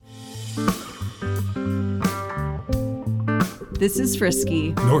This is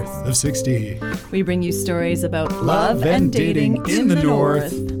Frisky, north of 60. We bring you stories about love and dating in the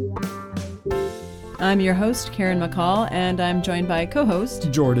north. I'm your host, Karen McCall, and I'm joined by co-host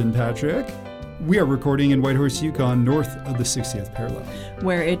Jordan Patrick. We are recording in Whitehorse, Yukon, north of the 60th parallel,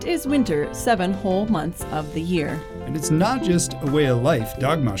 where it is winter 7 whole months of the year. And it's not just a way of life,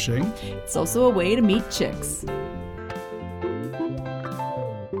 dog mushing. It's also a way to meet chicks.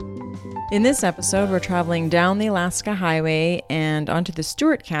 In this episode, we're traveling down the Alaska Highway and onto the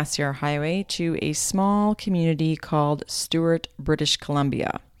Stewart-Cassiar Highway to a small community called Stewart, British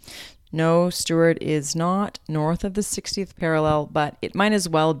Columbia. No, Stewart is not north of the 60th parallel, but it might as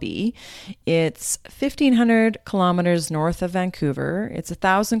well be. It's 1,500 kilometers north of Vancouver. It's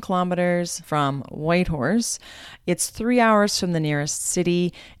 1,000 kilometers from Whitehorse. It's 3 hours from the nearest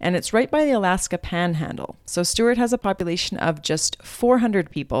city, and it's right by the Alaska Panhandle. So Stewart has a population of just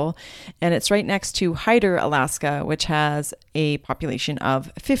 400 people, and it's right next to Hyder, Alaska, which has a population of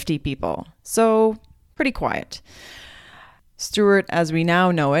 50 people. So pretty quiet. Stewart, as we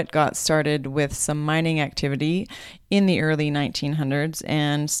now know it, got started with some mining activity in the early 1900s,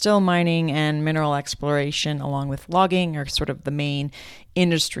 and still mining and mineral exploration along with logging are sort of the main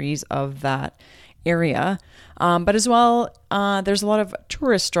industries of that area. But as well, there's a lot of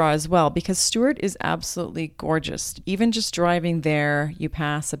tourist draw as well, because Stewart is absolutely gorgeous. Even just driving there, you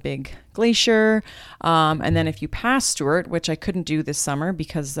pass a big glacier. And then if you pass Stewart, which I couldn't do this summer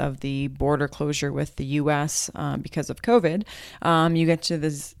because of the border closure with the US because of COVID, you get to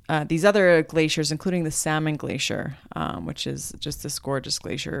these other glaciers, including the Salmon Glacier, which is just this gorgeous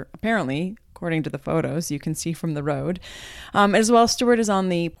glacier, apparently, according to the photos you can see from the road. As well, Stewart is on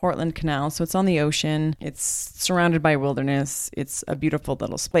the Portland Canal, so it's on the ocean. It's surrounded by wilderness. It's a beautiful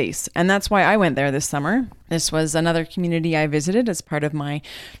little place. And that's why I went there this summer. This was another community I visited as part of my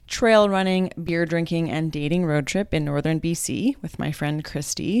trail running, beer drinking, and dating road trip in northern BC with my friend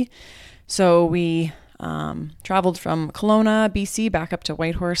Christy. So we traveled from Kelowna, BC, back up to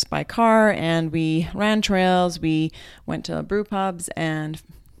Whitehorse by car, and we ran trails. We went to brew pubs and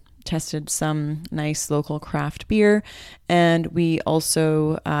tested some nice local craft beer, and we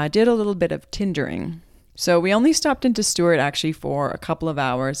also did a little bit of Tindering. So we only stopped into Stewart actually for a couple of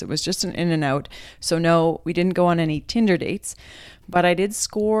hours. It was just an in and out. So no, we didn't go on any Tinder dates, but I did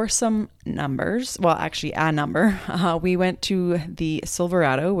score some numbers. Well, actually a number. We went to the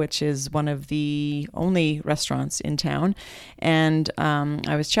Silverado, which is one of the only restaurants in town. And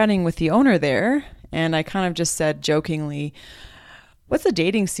I was chatting with the owner there, and I kind of just said jokingly, "What's the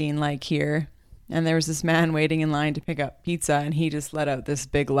dating scene like here?" And there was this man waiting in line to pick up pizza, and he just let out this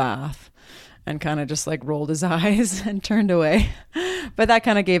big laugh and kind of just like rolled his eyes and turned away. But that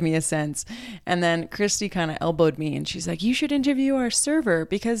kind of gave me a sense. And then Christy kind of elbowed me, and she's like, "You should interview our server,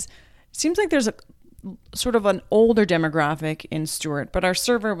 because it seems like there's a sort of an older demographic in Stewart, but our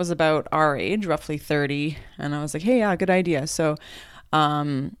server was about our age, roughly 30." And I was like, "Hey, yeah, good idea." So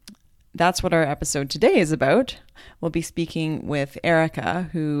that's what our episode today is about. We'll be speaking with Erica,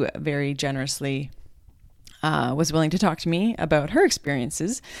 who very generously was willing to talk to me about her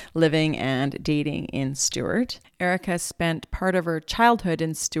experiences living and dating in Stewart. Erica spent part of her childhood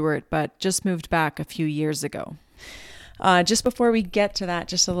in Stewart, but just moved back a few years ago. Just before we get to that,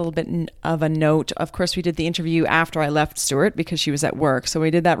 just a little bit of a note. Of course, we did the interview after I left Stewart because she was at work. So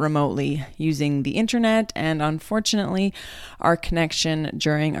we did that remotely using the internet. And unfortunately, our connection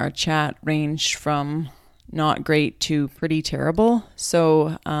during our chat ranged from not great to pretty terrible.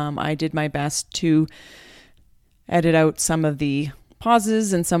 So I did my best to edit out some of the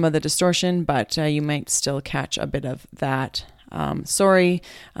pauses and some of the distortion, but you might still catch a bit of that. Sorry.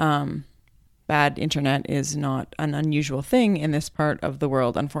 Bad internet is not an unusual thing in this part of the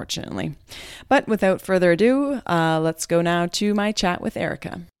world, unfortunately. But without further ado, let's go now to my chat with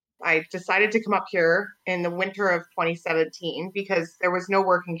Erica. I decided to come up here in the winter of 2017 because there was no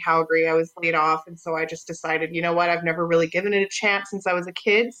work in Calgary. I was laid off. And so I just decided, you know what, I've never really given it a chance since I was a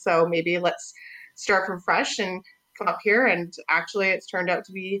kid. So maybe let's start from fresh and come up here. And actually, it's turned out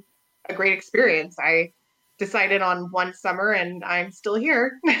to be a great experience. I decided on one summer and I'm still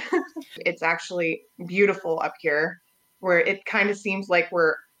here. It's actually beautiful up here, where it kind of seems like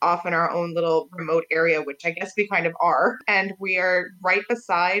we're off in our own little remote area, which I guess we kind of are. And we are right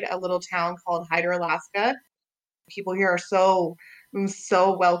beside a little town called Hyder, Alaska. People here are so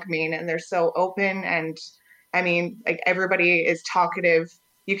welcoming, and they're so open. And I mean, like, everybody is talkative.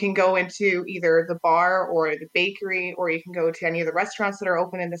 You can go into either the bar or the bakery, or you can go to any of the restaurants that are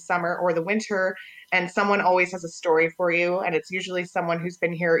open in the summer or the winter, and someone always has a story for you. And it's usually someone who's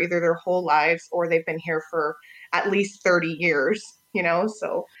been here either their whole lives or they've been here for at least 30 years.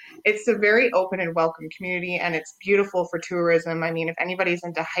 So it's a very open and welcome community, and it's beautiful for tourism. I mean, if anybody's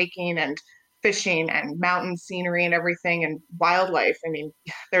into hiking and fishing and mountain scenery and everything and wildlife, I mean,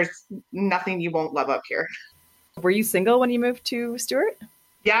 there's nothing you won't love up here. Were you single when you moved to Stewart?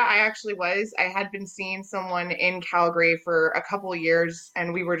 Yeah, I actually was. I had been seeing someone in Calgary for a couple of years,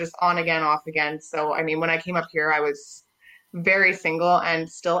 and we were just on again, off again. So, I mean, when I came up here, I was very single and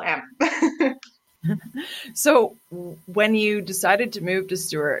still am. So when you decided to move to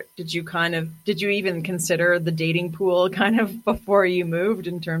Stewart, did you even consider the dating pool kind of before you moved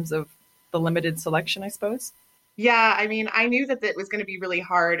in terms of the limited selection, I suppose? Yeah, I mean, I knew that it was going to be really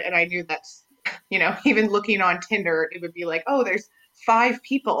hard, and I knew that, even looking on Tinder, it would be like, oh, there's 5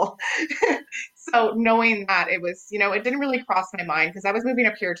 people. So knowing that, it was, it didn't really cross my mind because I was moving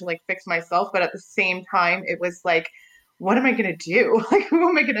up here to like fix myself, but at the same time, it was like, what am I going to do? Like, who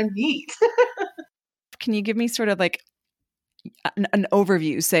am I going to meet? Can you give me sort of like an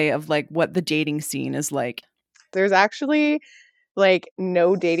overview, say, of like what the dating scene is like? There's actually like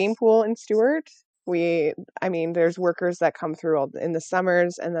no dating pool in Stewart. There's workers that come through in the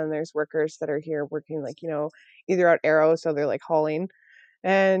summers, and then there's workers that are here working like, either out Arrow, so they're like hauling.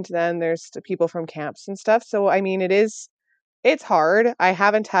 And then there's the people from camps and stuff. So, I mean, it's hard. I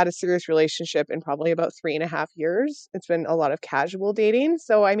haven't had a serious relationship in probably about 3.5 years. It's been a lot of casual dating.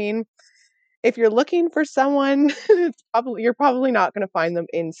 So, I mean, if you're looking for someone, you're probably not going to find them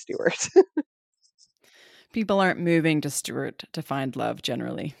in Stewart. People aren't moving to Stewart to find love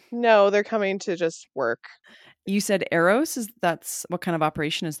generally. No, they're coming to just work. You said Eros, that's what kind of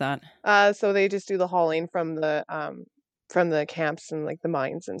operation is that? So they just do the hauling from the camps and like the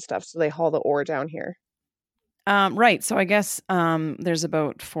mines and stuff. So they haul the ore down here. Right. So I guess there's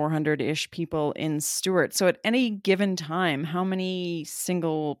about 400-ish people in Stewart. So at any given time, how many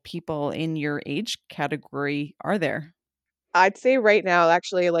single people in your age category are there? I'd say right now,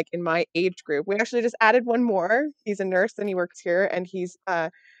 actually, like in my age group, we actually just added one more. He's a nurse and he works here, and he's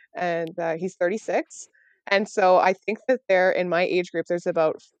 36. And so I think that there in my age group, there's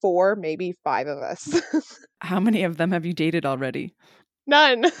about 4, maybe 5 of us. How many of them have you dated already?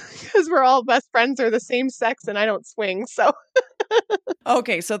 None, because we're all best friends, are the same sex, and I don't swing. So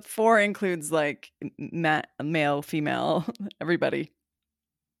okay, so 4 includes like male, female, everybody.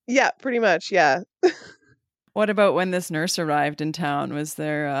 Yeah, pretty much. Yeah. What about when this nurse arrived in town? Was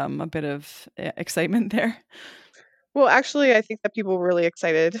there a bit of excitement there? Well, actually, I think that people were really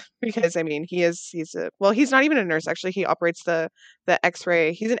excited because, I mean, he's not even a nurse. Actually, he operates the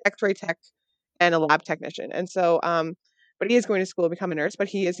X-ray. He's an X-ray tech and a lab technician. And so, but he is going to school to become a nurse, but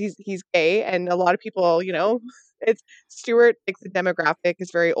he's gay. And a lot of people, it's Stewart, like the demographic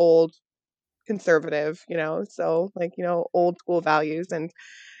is very old, conservative, so like, old school values. And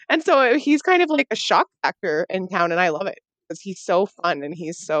so he's kind of like a shock factor in town, and I love it because he's so fun and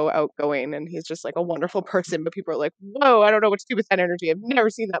he's so outgoing and he's just like a wonderful person. But people are like, whoa, I don't know what to do with that energy. I've never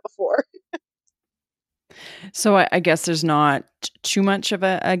seen that before. So I guess there's not too much of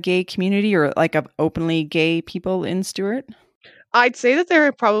a gay community or like of openly gay people in Stewart? I'd say that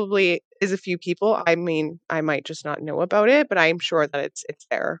there probably is a few people. I mean, I might just not know about it, but I'm sure that it's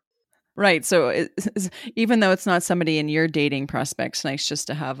there. Right. So even though it's not somebody in your dating prospects, nice just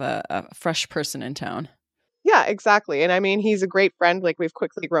to have a fresh person in town. Yeah, exactly. And I mean, he's a great friend. Like, we've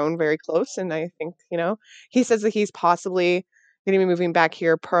quickly grown very close. And I think, he says that he's possibly going to be moving back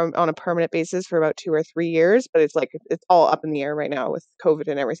here on a permanent basis for about 2 or 3 years. But it's like, it's all up in the air right now with COVID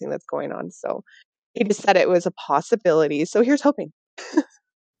and everything that's going on. So he just said it was a possibility. So here's hoping.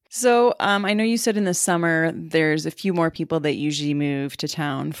 So I know you said in the summer there's a few more people that usually move to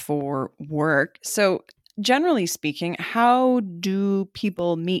town for work. So generally speaking, how do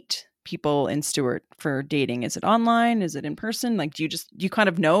people meet people in Stewart for dating? Is it online? Is it in person? Like, do you kind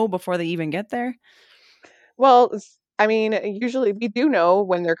of know before they even get there? Well, I mean, usually we do know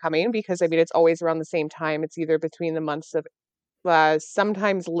when they're coming because, I mean, it's always around the same time. It's either between the months of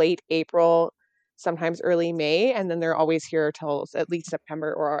sometimes late April, sometimes early May, and then they're always here till at least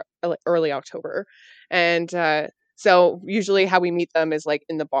September or early October. And so usually how we meet them is like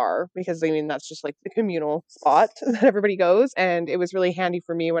in the bar because, I mean, that's just like the communal spot that everybody goes. And it was really handy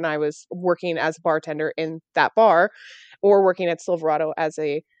for me when I was working as a bartender in that bar or working at Silverado as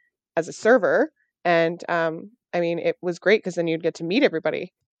a server. And I mean, it was great because then you'd get to meet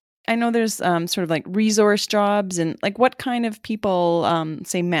everybody. I know there's sort of like resource jobs and like what kind of people,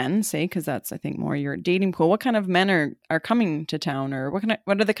 because that's, I think, more your dating pool. What kind of men are coming to town, or what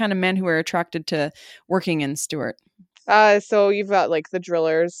are the kind of men who are attracted to working in Stewart? So you've got like the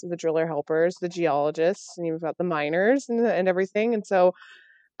drillers, the driller helpers, the geologists, and you've got the miners and everything. And so,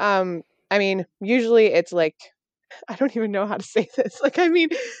 I mean, usually it's like I don't even know how to say this. Like, I mean,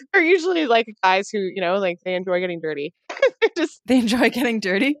 they're usually like guys who, like they enjoy getting dirty. They just, They enjoy getting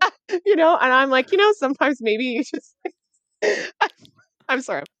dirty. and I'm like, sometimes maybe you just, I'm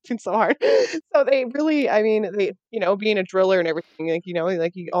sorry, I'm laughing so hard. So they really, I mean, they, being a driller and everything, like,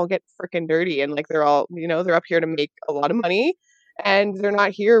 like you all get freaking dirty and like they're all, they're up here to make a lot of money and they're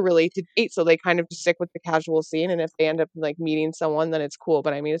not here really to date. So they kind of just stick with the casual scene. And if they end up like meeting someone, then it's cool.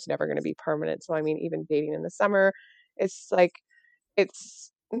 But I mean, it's never going to be permanent. So I mean, even dating in the summer, it's like,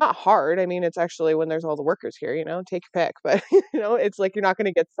 it's not hard. I mean, it's actually when there's all the workers here, take your pick. But, it's like you're not going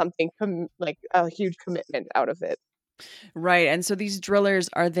to get something like a huge commitment out of it. Right. And so these drillers,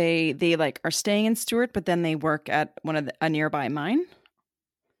 are they like are staying in Stewart, but then they work at a nearby mine?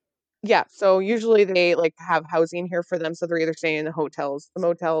 Yeah, so usually they like have housing here for them, so they're either staying in the hotels, the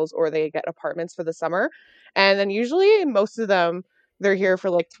motels, or they get apartments for the summer. And then usually most of them they're here for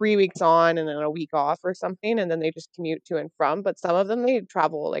like 3 weeks on and then a week off or something, and then they just commute to and from. But some of them they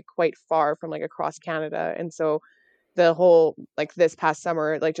travel like quite far from like across Canada, and so the whole like this past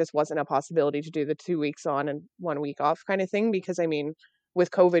summer like just wasn't a possibility to do the 2 weeks on and 1 week off kind of thing because I mean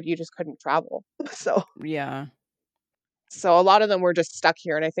with COVID you just couldn't travel. So Yeah. so a lot of them were just stuck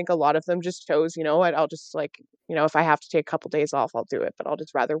here, and I think a lot of them just chose, you know what, I'll just like, if I have to take a couple days off, I'll do it, but I'll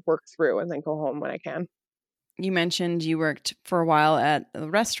just rather work through and then go home when I can. You mentioned you worked for a while at a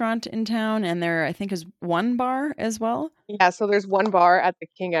restaurant in town, and there, I think, is one bar as well. Yeah, so there's one bar at the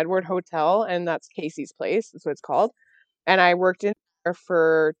King Edward Hotel, and that's Casey's Place, that's what it's called. And I worked in there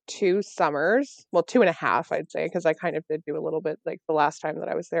for 2 summers, well, 2.5, I'd say, because I kind of did do a little bit like the last time that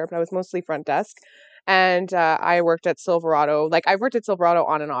I was there, but I was mostly front desk. And I worked at Silverado. Like I've worked at Silverado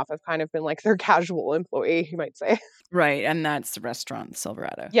on and off. I've kind of been like their casual employee, you might say. Right. And that's the restaurant,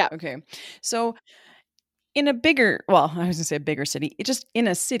 Silverado. Yeah. Okay. So in a bigger, well, I was gonna say a bigger city, just in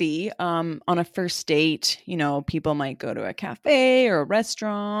a city, on a first date, people might go to a cafe or a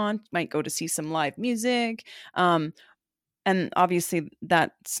restaurant, might go to see some live music. And obviously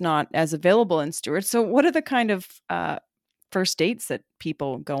that's not as available in Stewart. So what are the kind of first dates that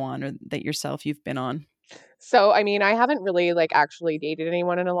people go on or that you've been on? So, I mean, I haven't really like actually dated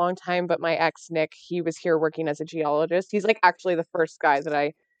anyone in a long time, but my ex Nick, he was here working as a geologist. He's like actually the first guy that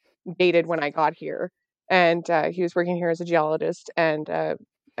I dated when I got here. And he was working here as a geologist. And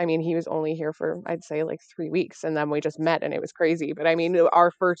I mean, he was only here for, I'd say, like 3 weeks. And then we just met and it was crazy. But I mean,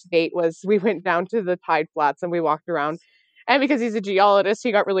 our first date was we went down to the tide flats and we walked around. And because he's a geologist,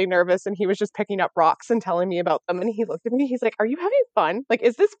 he got really nervous and he was just picking up rocks and telling me about them. And he looked at me, he's like, "Are you having fun? Like,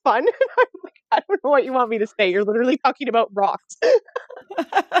 is this fun?" And I'm like, "I don't know what you want me to say. You're literally talking about rocks."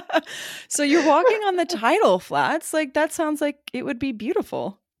 So you're walking on the tidal flats. Like that sounds like it would be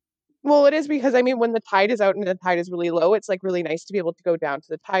beautiful. Well, it is because I mean, when the tide is out and the tide is really low, it's like really nice to be able to go down to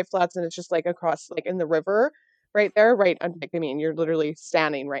the tide flats, and it's just like across, like in the river, right there, right. Like I mean, you're literally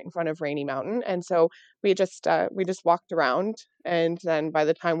standing right in front of Rainy Mountain, and so we just walked around, and then by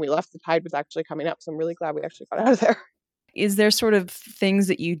the time we left, the tide was actually coming up. So I'm really glad we actually got out of there. Is there sort of things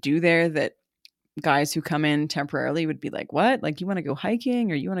that you do there that guys who come in temporarily would be like, what? Like you want to go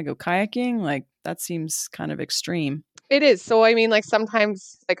hiking or you want to go kayaking? Like that seems kind of extreme. It is. So, I mean, like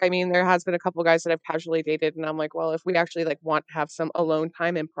sometimes, like, I mean, there has been a couple guys that I've casually dated, and I'm like, well, if we actually like want to have some alone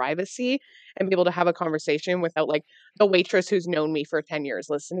time and privacy and be able to have a conversation without like the waitress who's known me for 10 years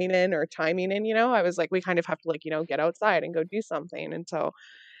listening in or chiming in, I was like, we kind of have to like, get outside and go do something. And so,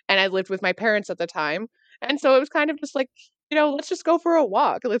 and I lived with my parents at the time. And so it was kind of just like, let's just go for a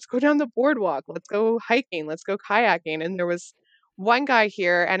walk. Let's go down the boardwalk. Let's go hiking. Let's go kayaking. And there was one guy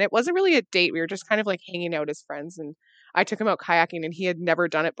here, and it wasn't really a date. We were just kind of like hanging out as friends. And I took him out kayaking, and he had never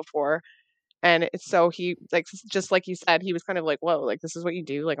done it before. And so he, like, just like you said, he was kind of like, whoa, like, this is what you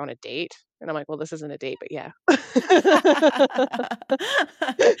do, like, on a date? And I'm like, well, this isn't a date, but yeah.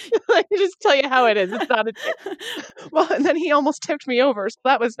 Let me just tell you how it is. It's not a date. Well, and then he almost tipped me over, so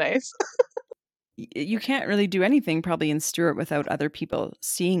that was nice. You can't really do anything probably in Stewart without other people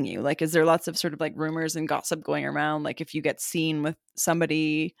seeing you. Like, is there lots of sort of like rumors and gossip going around? Like if you get seen with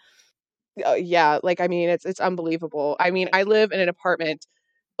somebody. Yeah, like, I mean, it's unbelievable. I mean, I live in an apartment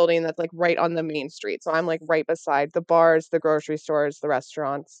building that's like right on the main street. So I'm like right beside the bars, the grocery stores, the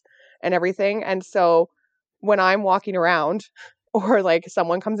restaurants, and everything. And so when I'm walking around or like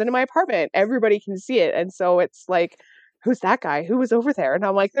someone comes into my apartment, everybody can see it. And so it's like, who's that guy? Who was over there? And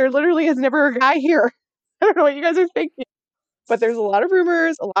I'm like, there literally is never a guy here. I don't know what you guys are thinking. But there's a lot of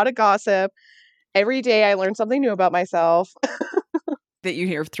rumors, a lot of gossip. Every day I learn something new about myself. That you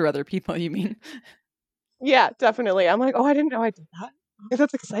hear through other people, you mean? Yeah, definitely. I'm like, oh, I didn't know I did that.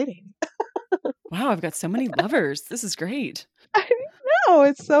 That's exciting. Wow, I've got so many lovers. This is great. I know.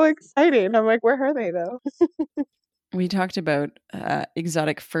 It's so exciting. I'm like, where are they though? We talked about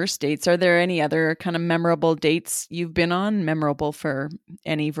exotic first dates. Are there any other kind of memorable dates you've been on, memorable for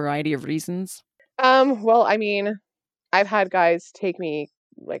any variety of reasons? Well, I mean, I've had guys take me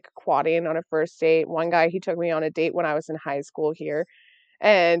like quadding on a first date. One guy, he took me on a date when I was in high school here.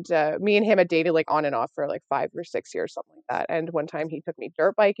 And me and him had dated like on and off for like 5 or 6 years, something like that. And one time he took me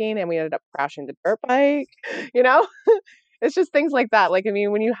dirt biking and we ended up crashing the dirt bike, you know? It's just things like that. Like, I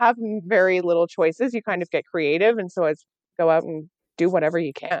mean, when you have very little choices, you kind of get creative. And so it's go out and do whatever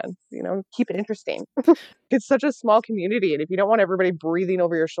you can, keep it interesting. It's such a small community. And if you don't want everybody breathing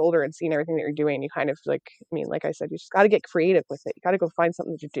over your shoulder and seeing everything that you're doing, you kind of like, I mean, like I said, you just got to get creative with it. You got to go find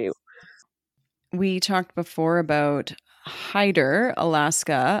something to do. We talked before about Hyder,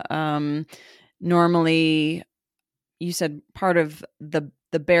 Alaska. Normally, you said part of the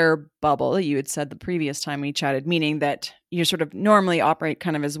bear bubble, you had said the previous time we chatted, meaning that you sort of normally operate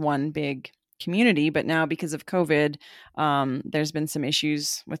kind of as one big community, but now because of COVID, there's been some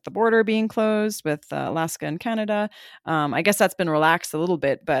issues with the border being closed with Alaska and Canada. I guess that's been relaxed a little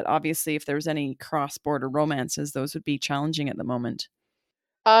bit, but obviously if there's any cross-border romances, those would be challenging at the moment.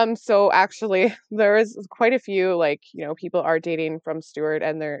 So actually there is quite a few, like, people are dating from Stewart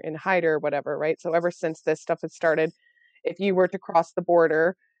and they're in Hyder or whatever, right? So ever since this stuff has started, if you were to cross the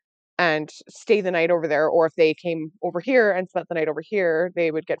border and stay the night over there, or if they came over here and spent the night over here, they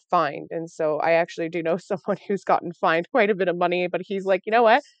would get fined. And so I actually do know someone who's gotten fined quite a bit of money, but he's like, you know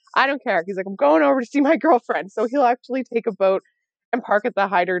what? I don't care. He's like, I'm going over to see my girlfriend. So he'll actually take a boat and park at the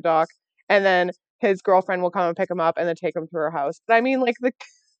Hyder dock, and then his girlfriend will come and pick him up and then take him to her house. But I mean, like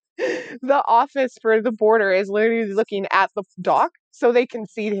the office for the border is literally looking at the dock so they can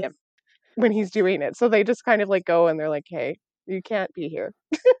see him when he's doing it. So they just kind of like go and they're like, hey, you can't be here.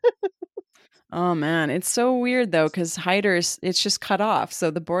 Oh man, it's so weird though, because Hyder's it's just cut off. So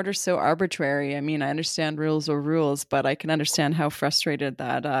the border's so arbitrary. I mean, I understand rules are rules, but I can understand how frustrated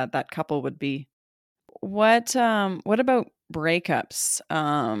that couple would be. What about breakups?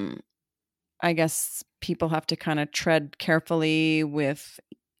 I guess people have to kind of tread carefully with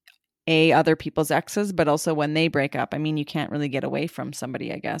other people's exes, but also when they break up. I mean, you can't really get away from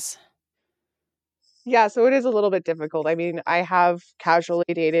somebody, I guess. Yeah, so it is a little bit difficult. I mean, I have casually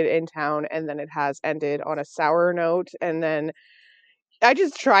dated in town and then it has ended on a sour note. And then I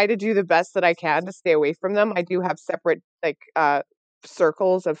just try to do the best that I can to stay away from them. I do have separate like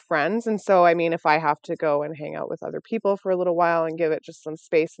circles of friends. And so I mean, if I have to go and hang out with other people for a little while and give it just some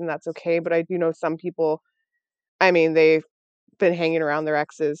space, then that's okay. But I do know some people, I mean, they've been hanging around their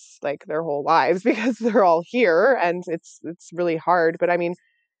exes like their whole lives because they're all here and it's really hard. But I mean,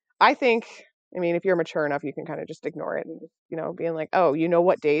 I think, I mean, if you're mature enough, you can kind of just ignore it and, being like, oh, you know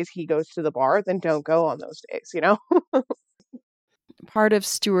what days he goes to the bar, then don't go on those days. Part of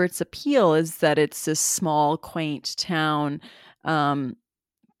Stewart's appeal is that it's this small, quaint town.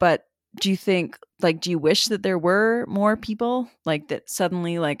 But do you think, like, do you wish that there were more people, like that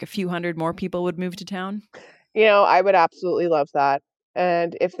suddenly like a few hundred more people would move to town? I would absolutely love that.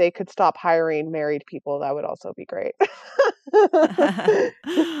 And if they could stop hiring married people, that would also be great.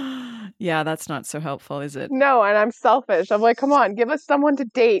 Yeah, that's not so helpful, is it? No, and I'm selfish. I'm like, come on, give us someone to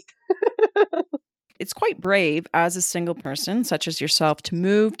date. It's quite brave as a single person, such as yourself, to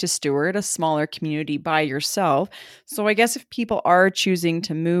move to Stewart, a smaller community, by yourself. So I guess if people are choosing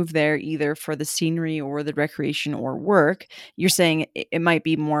to move there either for the scenery or the recreation or work, you're saying it might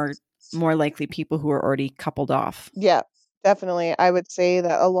be more likely people who are already coupled off. Yeah, definitely. I would say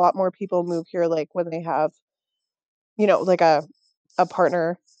that a lot more people move here like when they have, like a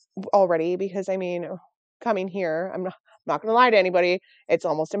partner already, because I mean, coming here, I'm not going to lie to anybody, it's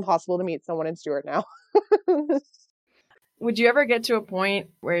almost impossible to meet someone in Stewart now. Would you ever get to a point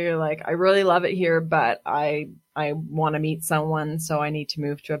where you're like, I really love it here, but I want to meet someone, so I need to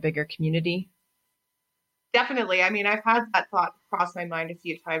move to a bigger community? Definitely. I mean, I've had that thought cross my mind a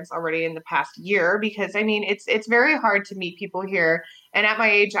few times already in the past year because I mean, it's very hard to meet people here. And at my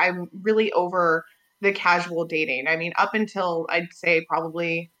age, I'm really over the casual dating. I mean, up until I'd say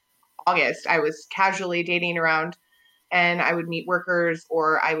probably August, I was casually dating around and I would meet workers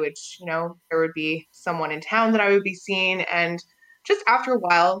or I would, there would be someone in town that I would be seeing. And just after a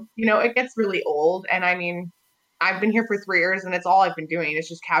while, it gets really old. And I mean, I've been here for 3 years and it's all I've been doing is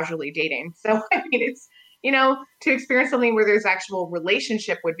just casually dating. So, I mean, it's, to experience something where there's actual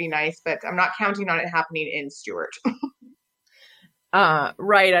relationship would be nice, but I'm not counting on it happening in Stewart.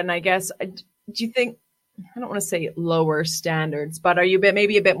 Right. And I guess, do you think, I don't want to say lower standards, but are you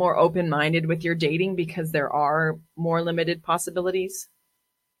maybe a bit more open-minded with your dating because there are more limited possibilities?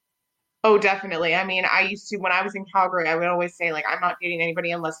 Oh, definitely. I mean, I used to, when I was in Calgary, I would always say, like, I'm not dating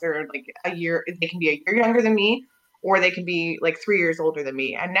anybody unless they're like a year, they can be a year younger than me, or they can be like 3 years older than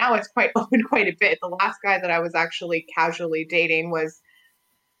me. And now it's quite open quite a bit. The last guy that I was actually casually dating was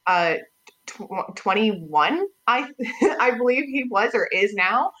 21, I believe he was or is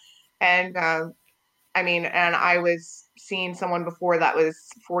now. And and I was seeing someone before that was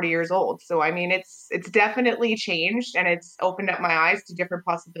 40 years old. So I mean, it's definitely changed, and it's opened up my eyes to different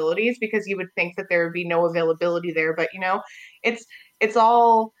possibilities, because you would think that there would be no availability there, but it's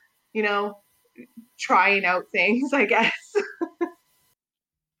all, trying out things, I guess.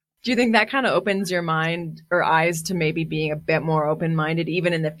 Do you think that kind of opens your mind or eyes to maybe being a bit more open-minded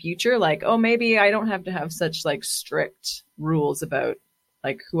even in the future? Like, oh, maybe I don't have to have such like strict rules about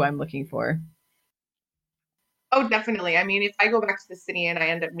like who I'm looking for. Oh, definitely. I mean, if I go back to the city and I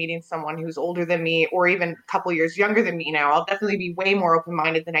end up meeting someone who's older than me or even a couple years younger than me now, I'll definitely be way more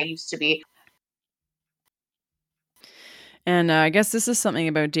open-minded than I used to be. And I guess this is something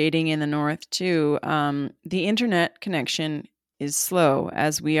about dating in the North too. The internet connection is slow,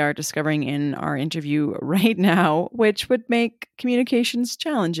 as we are discovering in our interview right now, which would make communications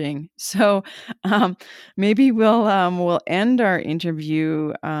challenging. So maybe we'll end our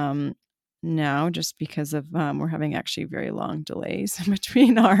interview now, just because of we're having actually very long delays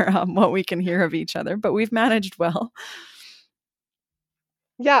between our what we can hear of each other, but we've managed well.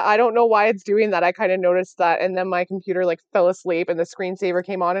 Yeah, I don't know why it's doing that. I kind of noticed that, and then my computer like fell asleep and the screensaver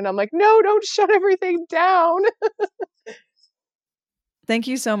came on, and I'm like, no, don't shut everything down. Thank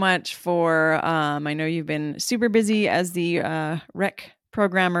you so much for, I know you've been super busy as the rec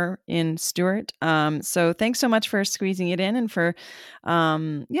programmer in Stewart. So thanks so much for squeezing it in and for,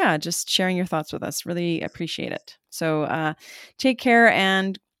 just sharing your thoughts with us. Really appreciate it. So take care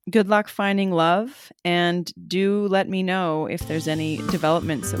and good luck finding love. And do let me know if there's any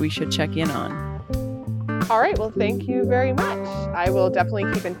developments that we should check in on. All right. Well, thank you very much. I will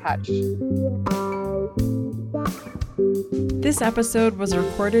definitely keep in touch. This episode was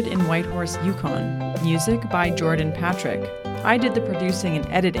recorded in Whitehorse, Yukon. Music by Jordan Patrick. I did the producing and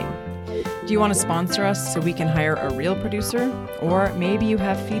editing. Do you want to sponsor us so we can hire a real producer? Or maybe you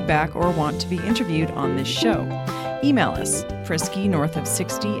have feedback or want to be interviewed on this show? Email us,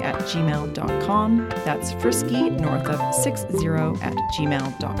 friskynorthof60@gmail.com. That's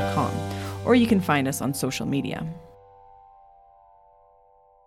friskynorthof60@gmail.com. Or you can find us on social media.